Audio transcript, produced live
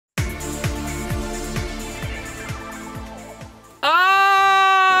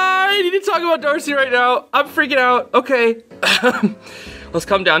about Darcy right now. I'm freaking out. Okay. Let's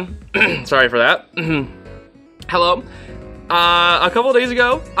calm down. Sorry for that. Hello. A couple days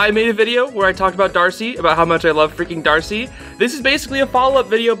ago, I made a video where I talked about Darcy, about how much I love freaking Darcy. This is basically a follow-up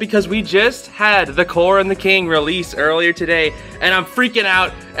video because we just had The Core and the King release earlier today, and I'm freaking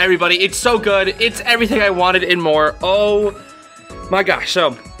out, everybody. It's so good. It's everything I wanted and more. Oh my gosh.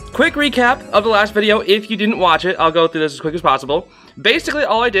 So, quick recap of the last video. If you didn't watch it, I'll go through this as quick as possible. Basically,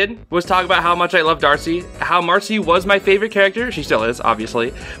 all I did was talk about how much I love Darcy, how Marcy was my favorite character. She still is,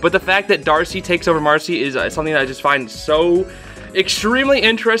 obviously. But the fact that Darcy takes over Marcy is something that I just find so extremely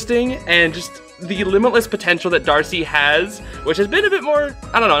interesting, and just the limitless potential that Darcy has, which has been a bit more,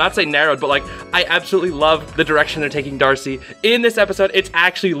 I don't know, not to say narrowed, but like, I absolutely love the direction they're taking Darcy. In this episode, it's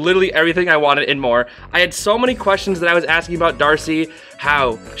actually literally everything I wanted and more. I had so many questions that I was asking about Darcy,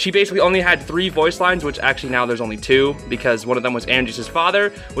 how she basically only had 3 voice lines, which actually now there's only 2, because one of them was Andrias' father,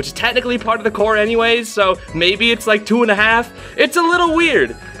 which is technically part of the core anyways, so maybe it's like 2.5. It's a little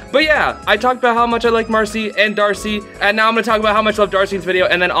weird. But yeah, I talked about how much I like Marcy and Darcy, and now I'm going to talk about how much I love Darcy in this video,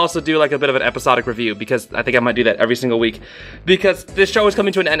 and then also do like a bit of an episodic review, because I think I might do that every single week, because this show is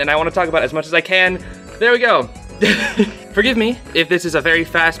coming to an end, and I want to talk about as much as I can. There we go. Forgive me if this is a very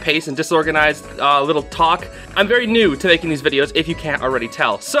fast-paced and disorganized little talk. I'm very new to making these videos, if you can't already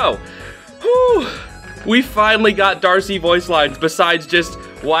tell. So, whew, we finally got Darcy voice lines, besides just,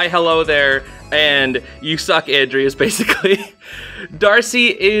 why hello there, and you suck, Andrias, basically. Darcy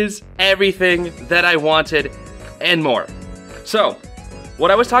is everything that I wanted and more. So,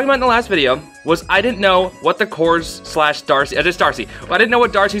 what I was talking about in the last video was I didn't know what the cores slash Darcy, just Darcy, I didn't know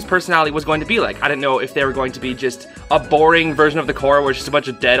what Darcy's personality was going to be like. I didn't know if they were going to be just a boring version of the core where it's just a bunch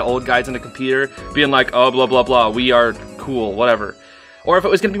of dead old guys on a computer being like, oh, blah, blah, blah, we are cool, whatever. Or if it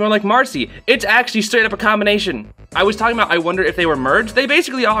was going to be more like Marcy. It's actually straight up a combination. I was talking about, I wonder if they were merged. They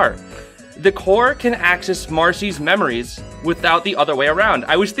basically are. The core can access Marcy's memories without the other way around.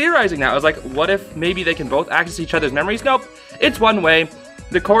 I was theorizing that. I was like, what if maybe they can both access each other's memories? Nope, it's one way.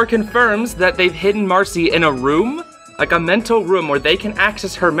 The core confirms that they've hidden Marcy in a room, like a mental room where they can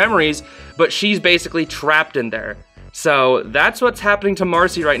access her memories, but she's basically trapped in there. So that's what's happening to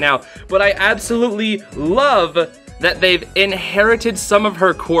Marcy right now. But I absolutely love that they've inherited some of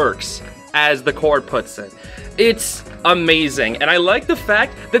her quirks, as the core puts it. It's amazing, and I like the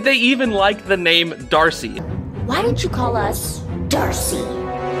fact that they even like the name Darcy. Why don't you call us Darcy?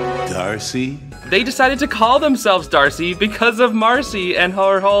 Darcy? They decided to call themselves Darcy because of Marcy and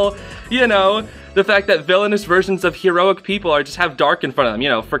her whole, you know, the fact that villainous versions of heroic people are just have dark in front of them. You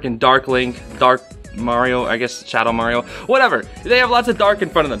know, freaking Dark Link, Dark Mario, I guess Shadow Mario, whatever. They have lots of dark in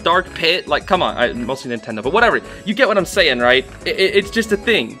front of them. Dark Pit, like, come on, mostly Nintendo, but whatever. You get what I'm saying, right? It's just a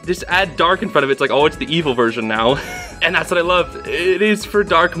thing. Just add dark in front of it. It's like, oh, it's the evil version now. And that's what I love. It is for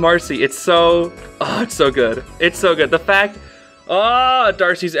Dark Marcy. It's so, oh, it's so good. It's so good. The fact, oh,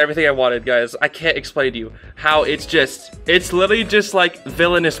 Darcy's everything I wanted, guys. I can't explain to you how it's literally just like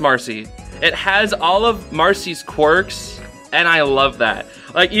villainous Marcy. It has all of Marcy's quirks, and I love that.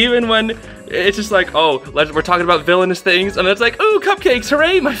 Like, even when it's just like, oh, we're talking about villainous things, and it's like, ooh, cupcakes,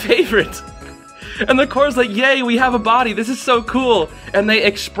 hooray, my favorite. And the core's like, yay, we have a body, this is so cool. And they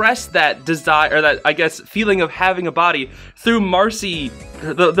express that desire, or that, I guess, feeling of having a body through Marcy,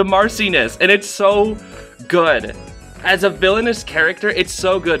 the Marciness, and it's so good. As a villainous character, it's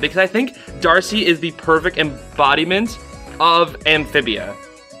so good, because I think Darcy is the perfect embodiment of Amphibia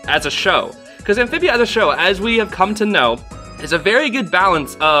as a show. Because Amphibia as a show, as we have come to know, is a very good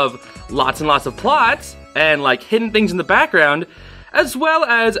balance of lots and lots of plots and like hidden things in the background, as well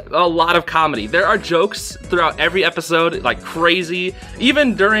as a lot of comedy. There are jokes throughout every episode, like crazy.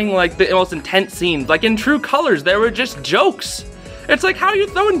 Even during like the most intense scenes, like in True Colors, there were just jokes. It's like, how are you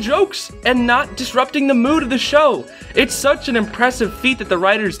throwing jokes and not disrupting the mood of the show? It's such an impressive feat that the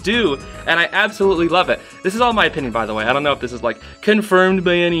writers do, and I absolutely love it. This is all my opinion, by the way. I don't know if this is like confirmed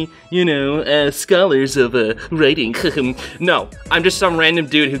by any, you know, scholars of writing. No, I'm just some random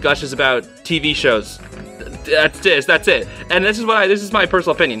dude who gushes about TV shows. That's it. And this is my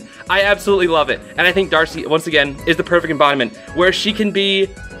personal opinion. I absolutely love it. And I think Darcy, once again, is the perfect embodiment, where she can be,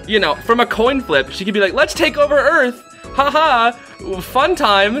 you know, from a coin flip, she can be like, let's take over Earth, haha, fun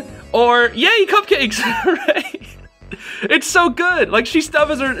time, or yay, cupcakes, right? It's so good. Like, she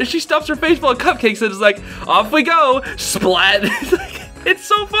stuffs her face full of cupcakes and is like, off we go, splat. It's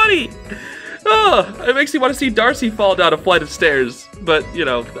so funny. Oh, it makes me want to see Darcy fall down a flight of stairs. But, you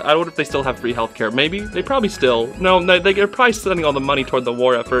know, I wonder if they still have free healthcare. Maybe. They probably still. No, they're probably sending all the money toward the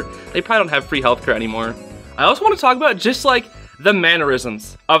war effort. They probably don't have free healthcare anymore. I also want to talk about just, like, the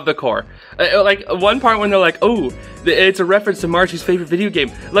mannerisms of the core. Like one part when they're like, oh, it's a reference to Marcy's favorite video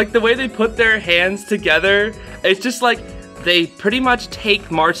game. Like the way they put their hands together, it's just like they pretty much take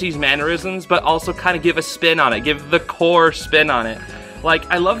Marcy's mannerisms, but also kind of give a spin on it, give the core spin on it. Like,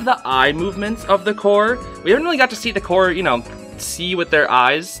 I love the eye movements of the core. We haven't really got to see the core, you know, see with their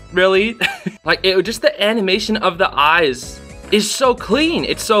eyes, really. Like, just the animation of the eyes is so clean.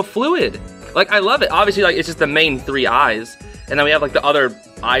 It's so fluid. Like, I love it. Obviously, like, it's just the main 3 eyes. And then we have, like, the other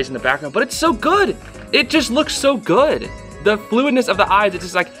eyes in the background. But it's so good. It just looks so good. The fluidness of the eyes, it's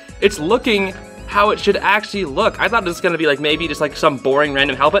just like, it's looking how it should actually look. I thought it was going to be, like, maybe just, like, some boring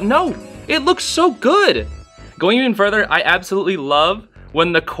random hell. But no, it looks so good. Going even further, I absolutely love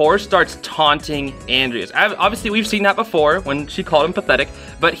when the core starts taunting Andrias. Obviously, we've seen that before when she called him pathetic,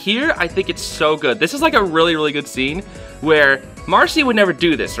 but here, I think it's so good. This is like a really, really good scene where Marcy would never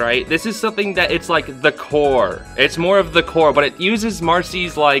do this, right? This is something that it's like the core. It's more of the core, but it uses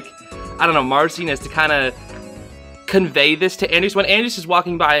Marcy's, like, I don't know, Marciness to kind of convey this to Andrias. When Andrias is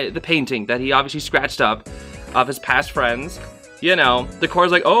walking by the painting that he obviously scratched up of his past friends, you know, the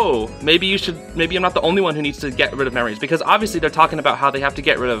core's like, oh, maybe I'm not the only one who needs to get rid of memories. Because obviously they're talking about how they have to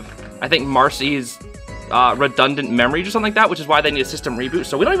get rid of, I think, Marcy's redundant memories or something like that, which is why they need a system reboot.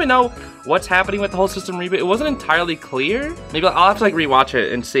 So we don't even know what's happening with the whole system reboot. It wasn't entirely clear. Maybe I'll have to, like, rewatch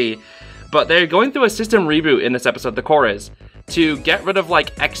it and see. But they're going through a system reboot in this episode, the core is, to get rid of,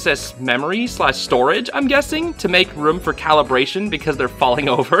 like, excess memory / storage, I'm guessing, to make room for calibration because they're falling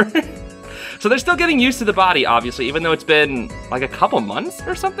over. So they're still getting used to the body, obviously, even though it's been like a couple months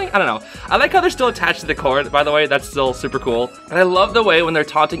or something. I don't know. I like how they're still attached to the core, by the way. That's still super cool. And I love the way when they're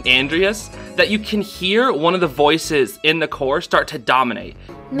taunting Andrias that you can hear one of the voices in the core start to dominate.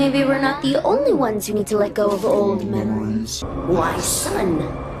 Maybe we're not the only ones who need to let go of old memories. Why, son?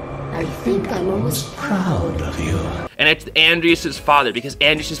 I think I'm almost proud of you. And it's Andrias' father, because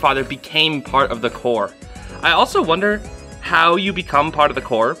Andrias' father became part of the core. I also wonder how you become part of the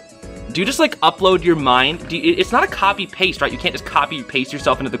core. Do you just, like, upload your mind? It's not a copy-paste, right? You can't just copy-paste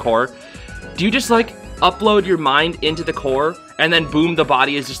yourself into the core. Do you just, like, upload your mind into the core, and then boom, the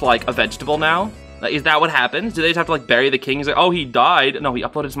body is just, like, a vegetable now? Like, is that what happens? Do they just have to, like, bury the king? He's like, oh, he died. No, he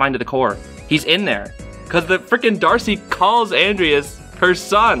uploaded his mind to the core. He's in there. Because the freaking Darcy calls Andrias her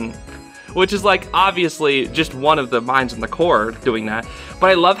son. Which is, like, obviously just one of the minds in the core doing that. But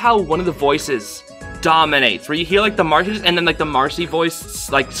I love how one of the voices dominates, where you hear, like, the Marcy's, and then, like, the Marcy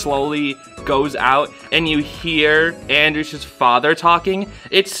voice, like, slowly goes out, and you hear Andrias' father talking.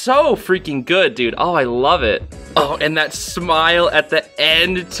 It's so freaking good, dude. Oh, I love it. Oh, and that smile at the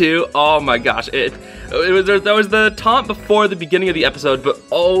end, too. Oh, my gosh. That was the taunt before the beginning of the episode, but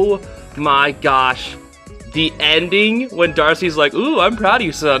oh, my gosh. The ending, when Darcy's like, ooh, I'm proud of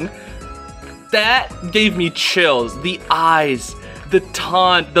you, son. That gave me chills. The eyes, the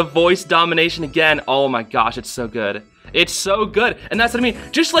taunt, the voice domination again. Oh my gosh, it's so good. It's so good. And that's what I mean.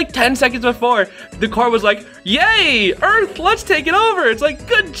 Just like 10 seconds before, the core was like, yay, Earth, let's take it over. It's like,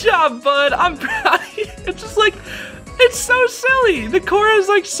 good job, bud. I'm proud of you. It's just like, it's so silly. The core is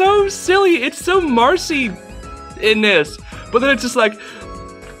like so silly. It's so Marcy in this. But then it's just like,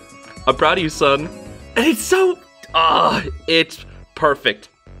 I'm proud of you, son. And it's so, it's perfect.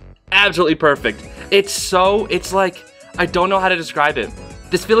 Absolutely perfect. It's like, I don't know how to describe it.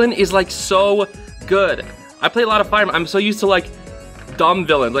 This villain is, like, so good. I play a lot of Fire Emblem. I'm so used to, like, dumb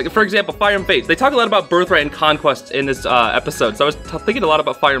villains. Like, for example, Fire Emblem Fates. They talk a lot about Birthright and Conquest in this episode, so I was thinking a lot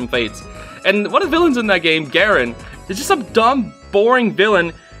about Fire Emblem Fates. And one of the villains in that game, Garen, is just some dumb, boring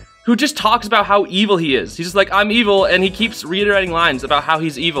villain who just talks about how evil he is. He's just like, I'm evil, and he keeps reiterating lines about how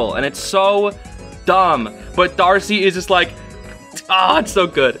he's evil, and it's so dumb. But Darcy is just like, it's so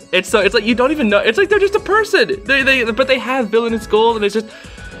good. It's like you don't even know. It's like they're just a person. But they have villainous gold, and it's just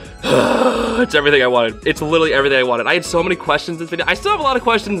it's everything I wanted. It's literally everything I wanted. I had so many questions in this video. I still have a lot of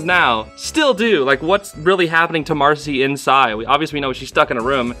questions now. Still do. Like, what's really happening to Marcy inside? We obviously know she's stuck in a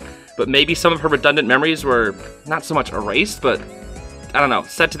room, but maybe some of her redundant memories were not so much erased, but I don't know,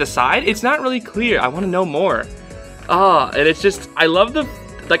 set to the side. It's not really clear. I want to know more. And it's just, I love the,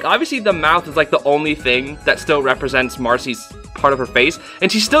 like, obviously the mouth is like the only thing that still represents Marcy's part of her face,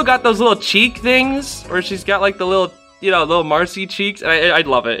 and she's still got those little cheek things where she's got like the little, you know, little Marcy cheeks. And I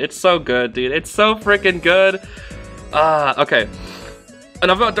love it. It's so good, dude. It's so freaking good. Okay,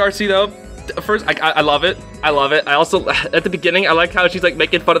 enough about Darcy though. First, I love it. I love it. I also, at the beginning, I like how she's like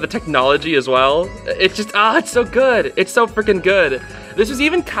making fun of the technology as well. It's just, it's so good. It's so freaking good. This is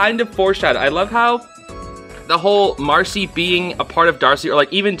even kind of foreshadowed. I love how the whole Marcy being a part of Darcy, or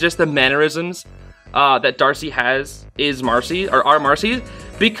like even just the mannerisms that Darcy has is Marcy, or are Marcy's,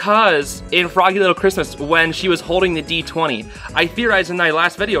 Because in Froggy Little Christmas, when she was holding the D20, I theorized in my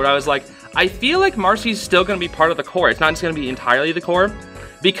last video where I was like, I feel like Marcy's still going to be part of the core. It's not just going to be entirely the core.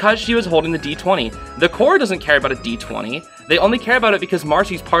 Because she was holding the D20. The core doesn't care about a D20. They only care about it because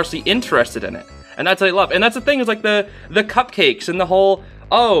Marcy's partially interested in it. And that's what I love. And that's the thing, is like the cupcakes and the whole,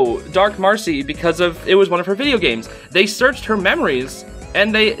 oh, Dark Marcy, because of, it was one of her video games. They searched her memories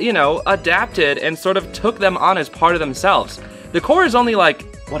and they, you know, adapted and sort of took them on as part of themselves. The core is only like,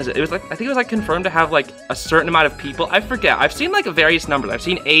 what is it? It was like, I think it was like confirmed to have like a certain amount of people. I forget. I've seen like various numbers. I've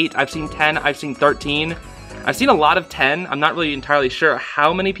seen 8, I've seen 10, I've seen 13. I've seen a lot of 10. I'm not really entirely sure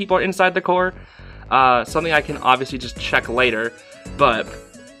how many people are inside the core. Something I can obviously just check later. But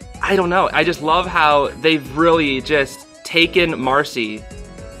I don't know. I just love how they've really just taken Marcy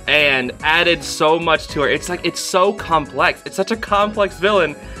and added so much to her. It's like, it's so complex. It's such a complex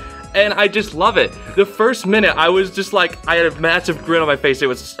villain. And I just love it. The first minute, I was just like, I had a massive grin on my face. It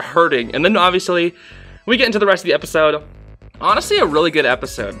was hurting. And then obviously, we get into the rest of the episode. Honestly, a really good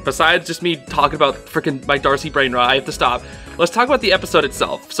episode. Besides just me talking about freaking my Darcy Brainrot, I have to stop. Let's talk about the episode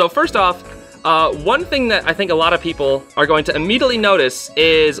itself. So first off, one thing that I think a lot of people are going to immediately notice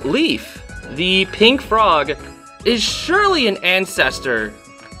is Leif, the pink frog, is surely an ancestor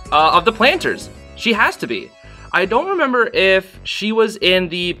of the Planters. She has to be. I don't remember if she was in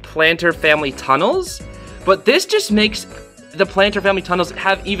the Planter family tunnels, but this just makes the Planter family tunnels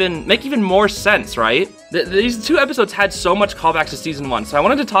make even more sense, right? These 2 episodes had so much callbacks to season 1, so I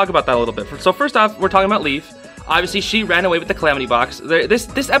wanted to talk about that a little bit. So first off, we're talking about Leif. Obviously, she ran away with the Calamity Box.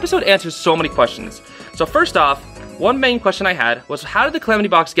 This episode answers so many questions. So first off, one main question I had was, how did the Calamity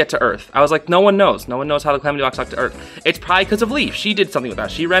Box get to Earth? I was like, no one knows. No one knows how the Calamity Box got to Earth. It's probably because of Leif. She did something with that.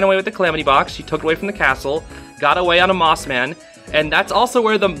 She ran away with the Calamity Box. She took it away from the castle, got away on a Moss Man, and that's also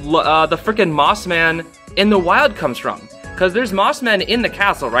where the freaking Moss Man in the wild comes from. Because there's Moss Men in the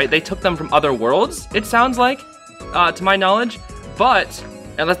castle, right? They took them from other worlds, it sounds like, to my knowledge. But,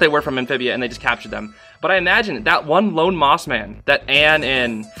 unless they were from Amphibia and they just captured them. But I imagine that one lone Moss Man that Anne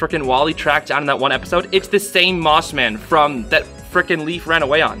and frickin' Wally tracked down in that one episode, it's the same Moss Man from that frickin' Leif ran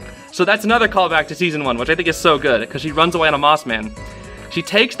away on. So that's another callback to season 1, which I think is so good, because she runs away on a Moss Man. She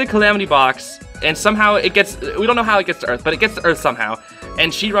takes the Calamity Box, and somehow it gets, we don't know how it gets to Earth, but it gets to Earth somehow,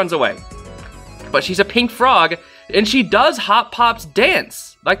 and she runs away. But she's a pink frog, and she does Hop Pop's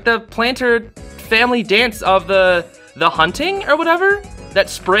dance, like the Planter family dance of the hunting or whatever that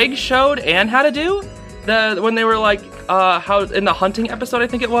Sprague showed Anne how to do. When they were like, how in the hunting episode, I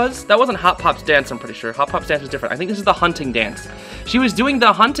think it was. That wasn't Hop Pop's dance, I'm pretty sure. Hop Pop's dance was different. I think this is the hunting dance. She was doing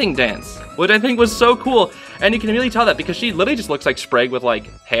the hunting dance, which I think was so cool. And you can really tell that because she literally just looks like Sprague with like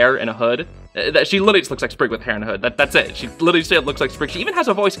hair and a hood. She literally just looks like Sprague with hair and a hood. That's it. She literally just looks like Sprague. She even has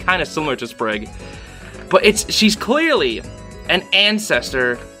a voice kind of similar to Sprague. But she's clearly an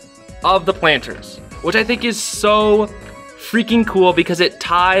ancestor of the Planters, which I think is so freaking cool because it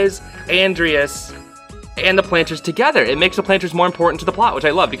ties Andrias and the Planters together. It makes the Planters more important to the plot, which I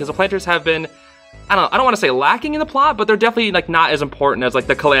love, because the Planters have been, I don't want to say lacking in the plot, but they're definitely like not as important as like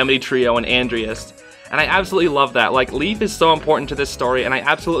the Calamity Trio and Andrias. And I absolutely love that. Like, Leif is so important to this story, and I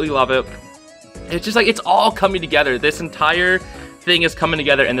absolutely love it. It's just like, it's all coming together. This entire thing is coming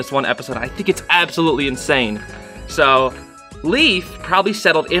together in this one episode. I think it's absolutely insane. So, Leif probably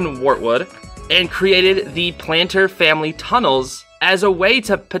settled in Wartwood and created the Planter family tunnels as a way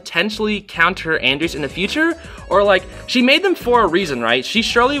to potentially counter Andrias in the future, or like, she made them for a reason, right? She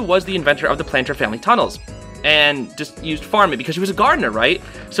surely was the inventor of the Planter family tunnels, and just used farming because she was a gardener, right?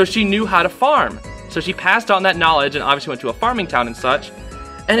 So she knew how to farm. So she passed on that knowledge and obviously went to a farming town and such,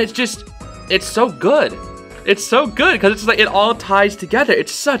 and it's so good. It's so good, because it's like, it all ties together.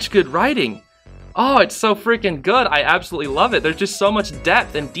 It's such good writing. Oh, it's so freaking good. I absolutely love it. There's just so much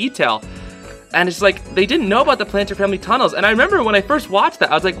depth and detail. And it's like, they didn't know about the Planter family tunnels. And I remember when I first watched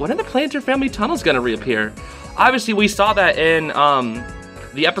that, I was like, when are the Planter family tunnels gonna reappear? Obviously, we saw that in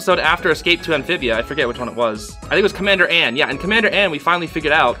the episode after Escape to Amphibia. I forget which one it was. I think it was Commander Anne. Yeah, in Commander Anne, we finally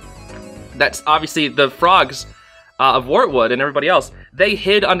figured out that obviously the frogs of Wartwood and everybody else, they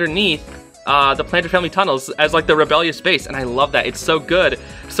hid underneath the Planter family tunnels as like the rebellious base. And I love that. It's so good.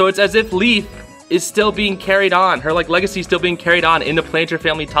 So it's as if Leif is still being carried on. Her like legacy is still being carried on in the Planter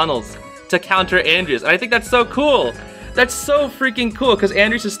family tunnels to counter Andrias. And I think that's so cool. That's so freaking cool, because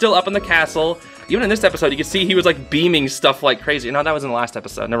Andrias is still up in the castle. Even in this episode, you can see he was like beaming stuff like crazy. No, that was in the last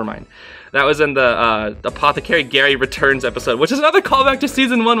episode. Never mind. That was in the Apothecary Gary Returns episode, which is another callback to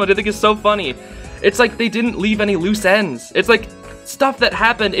season 1, which I think is so funny. It's like they didn't leave any loose ends. It's like stuff that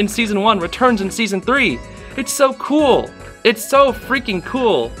happened in season 1 returns in season 3. It's so cool. It's so freaking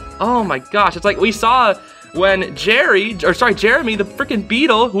cool. Oh my gosh. It's like we saw when Jeremy, the freaking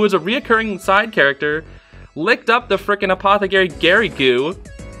beetle, who was a reoccurring side character, licked up the freaking apothecary Gary Goo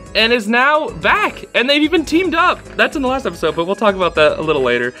and is now back, and they've even teamed up. That's in the last episode, but we'll talk about that a little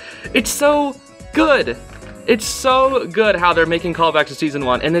later. It's so good. It's so good how they're making callbacks to season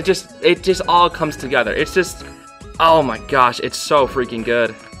 1, and it just all comes together. It's just, oh my gosh, it's so freaking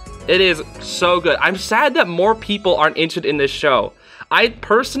good. It is so good. I'm sad that more people aren't interested in this show. I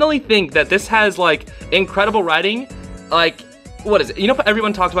personally think that this has, like, incredible writing. Like, what is it? You know,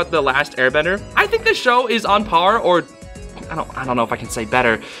 everyone talks about The Last Airbender. I think this show is on par, or I don't know if I can say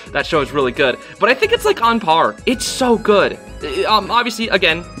better. That show is really good, but I think it's like on par. It's so good. Obviously,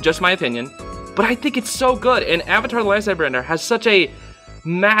 again, just my opinion, but I think it's so good. And Avatar: The Last Airbender has such a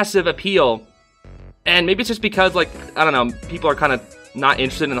massive appeal, and maybe it's just because, like, I don't know, people are kind of not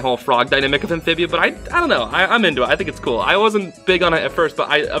interested in the whole frog dynamic of Amphibia, but I don't know. I'm into it. I think it's cool. I wasn't big on it at first, but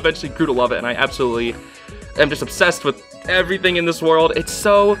I eventually grew to love it, and I absolutely am just obsessed with everything in this world. It's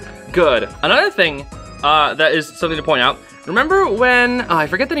so good. Another thing that is something to point out. Remember when, I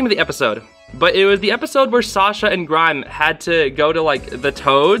forget the name of the episode, but it was the episode where Sasha and Grime had to go to, like, the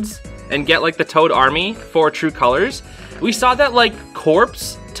Toads and get, like, the Toad Army for True Colors. We saw that, like,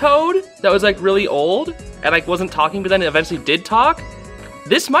 corpse Toad that was, like, really old and, like, wasn't talking, but then it eventually did talk.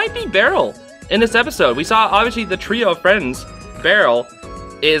 This might be Beryl in this episode. We saw, obviously, the trio of friends. Beryl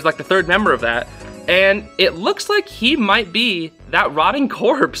is, like, the third member of that, and it looks like he might be that rotting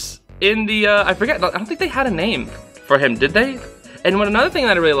corpse in the, I forget, I don't think they had a name for him, did they? And another thing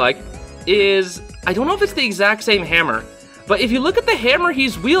that I really like is, I don't know if it's the exact same hammer, but if you look at the hammer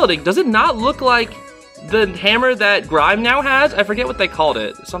he's wielding, does it not look like the hammer that Grime now has? I forget what they called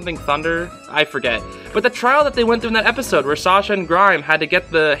it. Something Thunder? I forget. But the trial that they went through in that episode where Sasha and Grime had to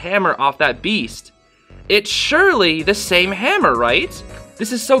get the hammer off that beast, it's surely the same hammer, right?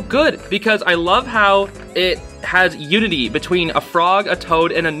 This is so good because I love how it has unity between a frog, a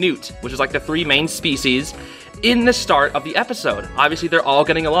toad, and a newt, which is like the 3 main species, in the start of the episode. Obviously, they're all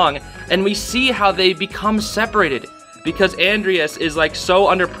getting along, and we see how they become separated because Andrias is, like, so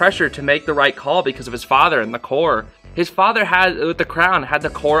under pressure to make the right call because of his father and the core. His father had, with the crown, had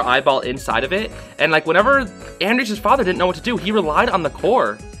the core eyeball inside of it, and, like, whenever Andrias' father didn't know what to do, he relied on the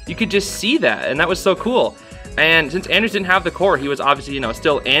core. You could just see that, and that was so cool. And since Andrias didn't have the core, he was obviously, you know,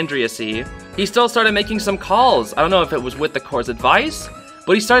 still Andrias-y. He still started making some calls. I don't know if it was with the core's advice,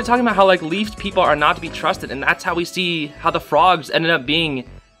 but he started talking about how, like, Leif's people are not to be trusted, and that's how we see how the frogs ended up being,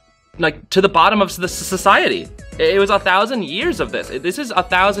 like, to the bottom of the society. It was 1,000 years of this. This is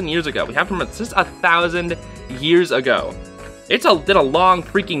 1,000 years ago. We have to remember, this is 1,000 years ago. It's been a long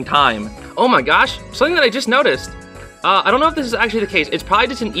freaking time. Oh my gosh, something that I just noticed. I don't know if this is actually the case. It's probably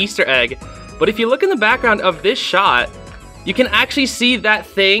just an Easter egg, but if you look in the background of this shot, you can actually see that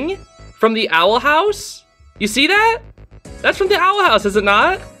thing from the Owl House. You see that? That's from the Owl House, is it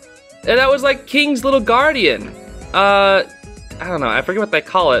not? And that was, like, King's little guardian. I don't know, I forget what they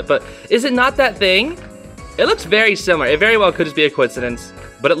call it, but is it not that thing? It looks very similar. It very well could just be a coincidence,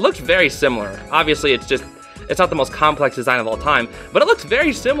 but it looks very similar. Obviously, it's not the most complex design of all time, but it looks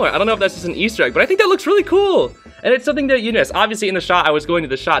very similar. I don't know if that's just an Easter egg, but I think that looks really cool. And it's something that you notice. Obviously, in the shot, I was going to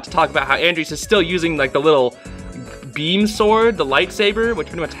the shot to talk about how Andrias is still using, like, the little beam sword, the lightsaber, which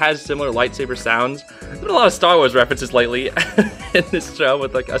pretty much has similar lightsaber sounds. There's been a lot of Star Wars references lately in this show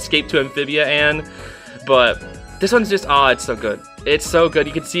with, like, Escape to Amphibia but this one's just, oh, it's so good. It's so good.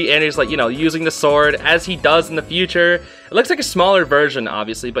 You can see Andrias, like, you know, using the sword as he does in the future. It looks like a smaller version,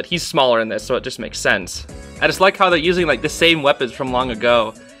 obviously, but he's smaller in this, so it just makes sense. I just like how they're using, like, the same weapons from long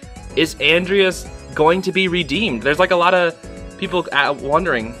ago. Is Andrias going to be redeemed? There's, like, a lot of people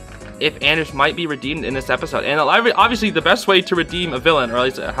wondering if Andrias might be redeemed in this episode. And obviously, the best way to redeem a villain, or at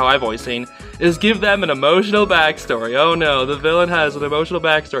least how I've always seen, is give them an emotional backstory. Oh no, the villain has an emotional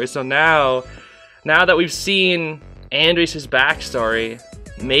backstory. So now that we've seen Andrias' backstory,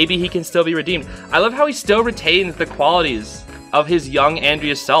 maybe he can still be redeemed. I love how he still retains the qualities of his young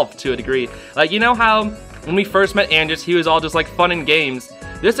Andrias self to a degree. Like, you know how when we first met Andrias, he was all just, like, fun and games.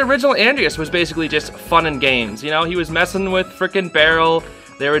 This original Andrias was basically just fun and games. You know, he was messing with frickin' Beryl.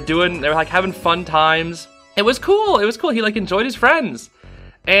 They were like having fun times. It was cool. It was cool. He, like, enjoyed his friends.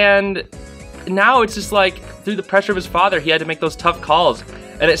 And now it's just like through the pressure of his father, he had to make those tough calls.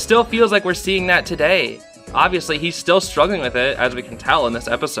 And it still feels like we're seeing that today. Obviously, he's still struggling with it, as we can tell in this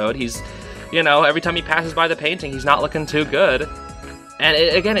episode. He's, you know, every time he passes by the painting, he's not looking too good. And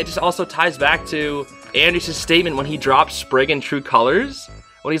again, it just also ties back to Andrias' statement when he dropped Sprig in True Colors.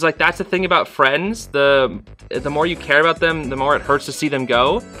 When he's like, that's the thing about friends, the more you care about them, the more it hurts to see them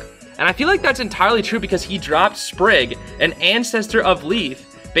go. And I feel like that's entirely true because he dropped Sprig, an ancestor of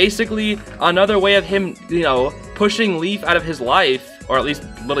Leif, basically another way of him, you know, pushing Leif out of his life, or at least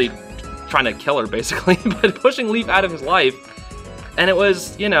literally trying to kill her, basically, but pushing Leif out of his life. And it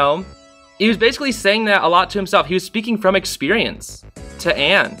was, you know, he was basically saying that a lot to himself. He was speaking from experience to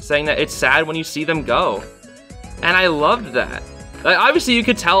Anne, saying that it's sad when you see them go. And I loved that. Like, obviously, you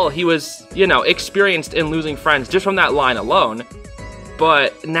could tell he was, you know, experienced in losing friends just from that line alone.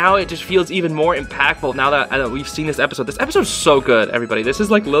 But now it just feels even more impactful now that we've seen this episode. This episode's so good, everybody. This is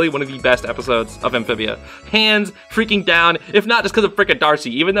like literally one of the best episodes of Amphibia. Hands freaking down, if not just because of freaking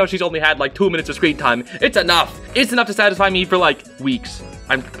Darcy. Even though she's only had like 2 minutes of screen time, it's enough. It's enough to satisfy me for like weeks.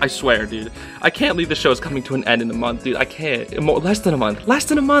 I swear, dude. I can't believe the show is coming to an end in a month, dude. I can't. Less than a month. Less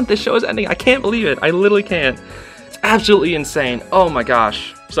than a month, this show is ending. I can't believe it. I literally can't. It's absolutely insane. Oh my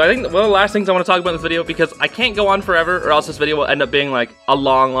gosh. So I think one of the last things I want to talk about in this video, because I can't go on forever or else this video will end up being like a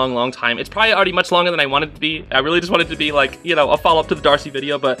long time. It's probably already much longer than I wanted it to be. I really just wanted it to be like, you know, a follow-up to the Darcy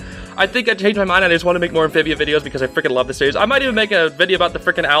video, but I think I changed my mind and I just want to make more Amphibia videos because I freaking love this series. I might even make a video about the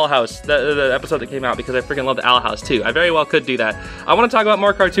freaking Owl House, the episode that came out, because I freaking love the Owl House too. I very well could do that. I want to talk about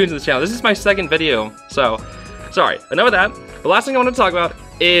more cartoons in this channel. This is my second video, so sorry. Enough of that. The last thing I want to talk about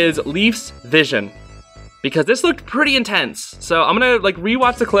is Leif's vision, because this looked pretty intense. So I'm gonna like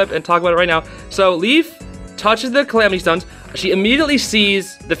rewatch the clip and talk about it right now. So Leif touches the Calamity Stones. She immediately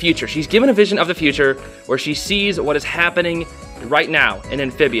sees the future. She's given a vision of the future where she sees what is happening right now in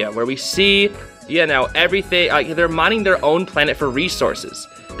Amphibia, where we see, you know, everything. They're mining their own planet for resources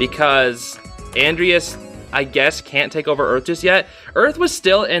because Andrias, I guess, can't take over Earth just yet. Earth was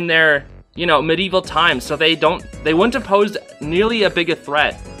still in their, you know, medieval times, so they wouldn't have posed nearly a big a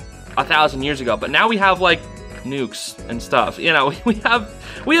threat 1,000 years ago, but now we have like nukes and stuff. You know, we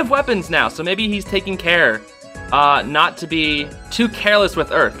have weapons now, so maybe he's taking care not to be too careless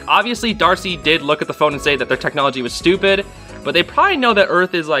with Earth. Obviously, Darcy did look at the phone and say that their technology was stupid, but they probably know that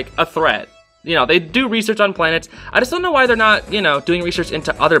Earth is like a threat. You know, they do research on planets. I just don't know why they're not, you know, doing research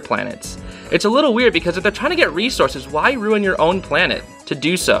into other planets. It's a little weird because if they're trying to get resources, why ruin your own planet to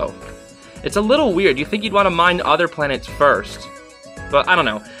do so? It's a little weird. You think you'd want to mine other planets first, but I don't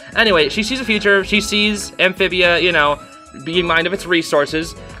know. Anyway, she sees the future. She sees Amphibia, you know, being mined of its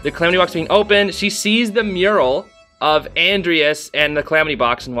resources. The Calamity Box being opened. She sees the mural of Andrias and the Calamity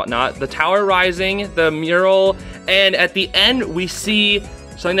Box and whatnot. The tower rising, the mural, and at the end we see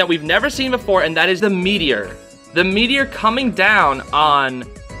something that we've never seen before, and that is the meteor. The meteor coming down on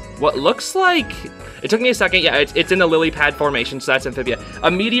what looks like... It took me a second. Yeah, it's in the lily pad formation, so that's Amphibia.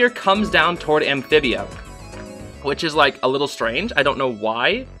 A meteor comes down toward Amphibia, which is like a little strange. I don't know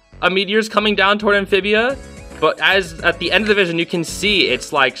why a meteor's coming down toward Amphibia, but as at the end of the vision, you can see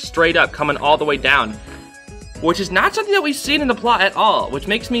it's like straight up coming all the way down, which is not something that we've seen in the plot at all, which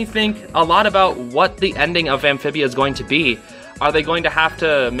makes me think a lot about what the ending of Amphibia is going to be. Are they going to have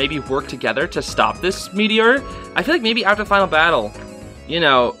to maybe work together to stop this meteor? I feel like maybe after the final battle, you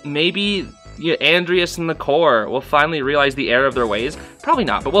know, maybe Andrias and the core will finally realize the error of their ways. Probably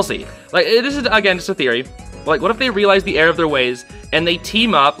not, but we'll see. Like, this is, again, just a theory. Like, what if they realize the error of their ways and they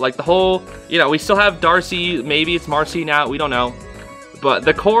team up, like the whole, you know, we still have Darcy, maybe it's Marcy now, we don't know. But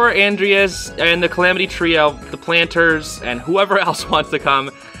the core, Andrias, and the Calamity Trio, the Planters, and whoever else wants to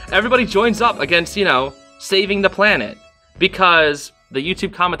come, everybody joins up against, you know, saving the planet. Because the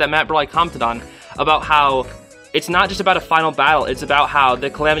YouTube comment that Matt Brawley commented on about how it's not just about a final battle, it's about how the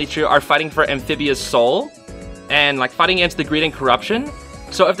Calamity Trio are fighting for Amphibia's soul and like fighting against the greed and corruption.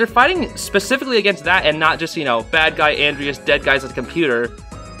 So if they're fighting specifically against that and not just, you know, bad guy Andrias, dead guys at the computer,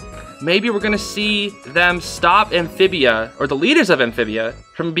 maybe we're gonna see them stop Amphibia, or the leaders of Amphibia,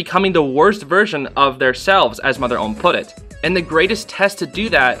 from becoming the worst version of themselves, as Mother Ohm put it. And the greatest test to do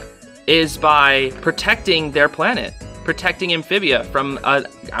that is by protecting their planet, protecting Amphibia from an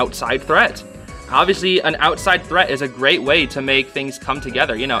outside threat. Obviously, an outside threat is a great way to make things come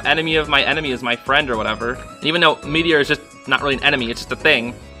together. You know, enemy of my enemy is my friend or whatever. Even though Meteor is just not really an enemy, it's just a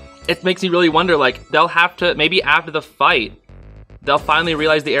thing. It makes me really wonder, like, they'll have to, maybe after the fight, they'll finally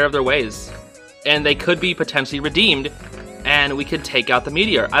realize the error of their ways. And they could be potentially redeemed, and we could take out the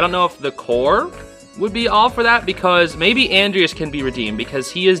meteor. I don't know if the core would be all for that, because maybe Andrias can be redeemed, because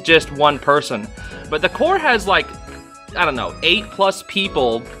he is just one person. But the core has, like, I don't know, 8+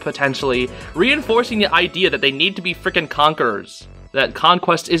 people, potentially, reinforcing the idea that they need to be freaking conquerors. That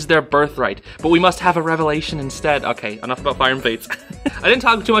conquest is their birthright, but we must have a revelation instead. Okay, enough about Fire and Fates. I didn't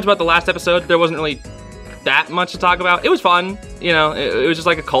talk too much about the last episode. There wasn't really that much to talk about. It was fun, you know, it was just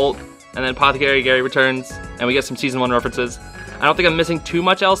like a cult, and then Apothecary Gary returns, and we get some Season 1 references. I don't think I'm missing too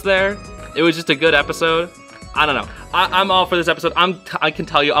much else there. It was just a good episode. I don't know. I'm all for this episode. I can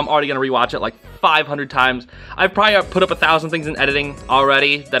tell you, I'm already gonna rewatch it like 500 times. I've probably put up 1,000 things in editing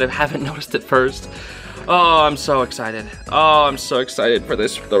already that I haven't noticed at first. Oh, I'm so excited. Oh, I'm so excited for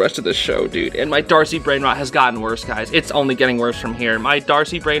the rest of this show, dude. And my Darcy Brainrot has gotten worse, guys. It's only getting worse from here. My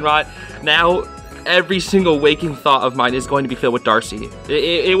Darcy Brainrot, now every single waking thought of mine is going to be filled with Darcy.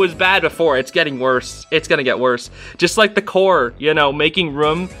 It was bad before. It's getting worse. It's gonna get worse. Just like the core, you know, making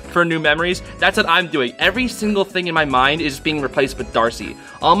room for new memories. That's what I'm doing. Every single thing in my mind is being replaced with Darcy.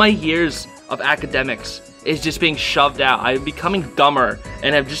 All my years of academics is just being shoved out. I'm becoming dumber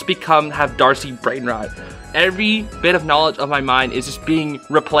and have just have Darcy Brainrot. Every bit of knowledge of my mind is just being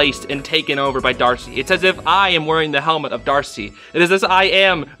replaced and taken over by Darcy. It's as if I am wearing the helmet of Darcy. It is as I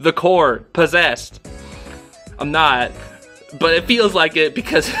am the core possessed. I'm not, but it feels like it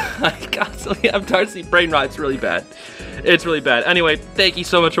because I constantly have Darcy Brainrot. It's really bad. It's really bad. Anyway, thank you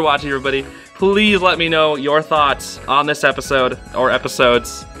so much for watching, everybody. Please let me know your thoughts on this episode or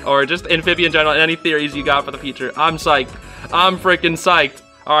episodes or just Amphibia in general and any theories you got for the future. I'm psyched. I'm freaking psyched.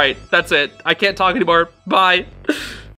 All right, that's it. I can't talk anymore. Bye.